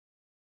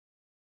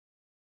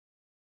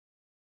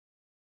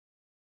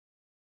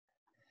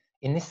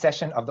In this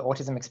session of the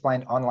Autism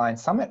Explained Online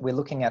Summit, we're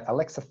looking at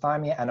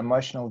alexithymia and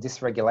emotional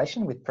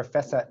dysregulation with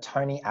Professor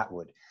Tony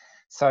Attwood.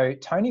 So,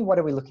 Tony, what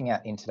are we looking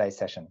at in today's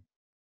session?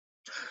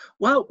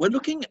 Well, we're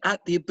looking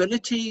at the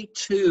ability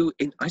to,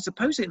 I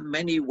suppose in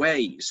many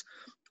ways,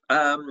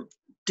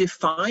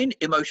 define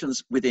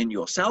emotions within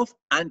yourself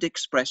and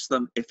express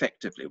them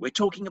effectively. We're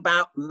talking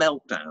about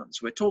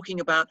meltdowns. We're talking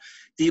about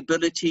the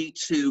ability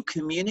to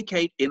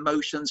communicate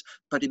emotions,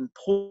 but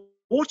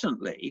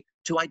importantly,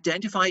 to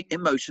identify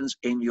emotions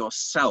in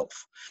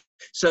yourself.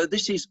 So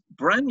this is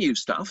brand new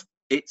stuff.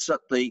 It's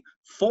at the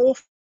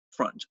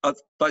forefront of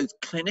both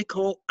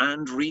clinical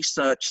and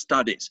research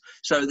studies.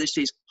 So this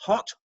is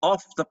hot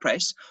off the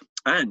press.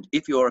 And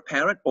if you're a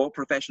parent or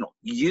professional,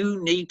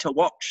 you need to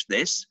watch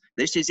this.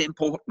 This is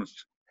important.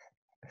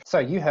 So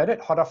you heard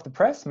it, hot off the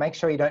press. Make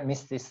sure you don't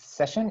miss this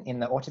session in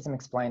the Autism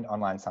Explained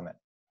Online Summit.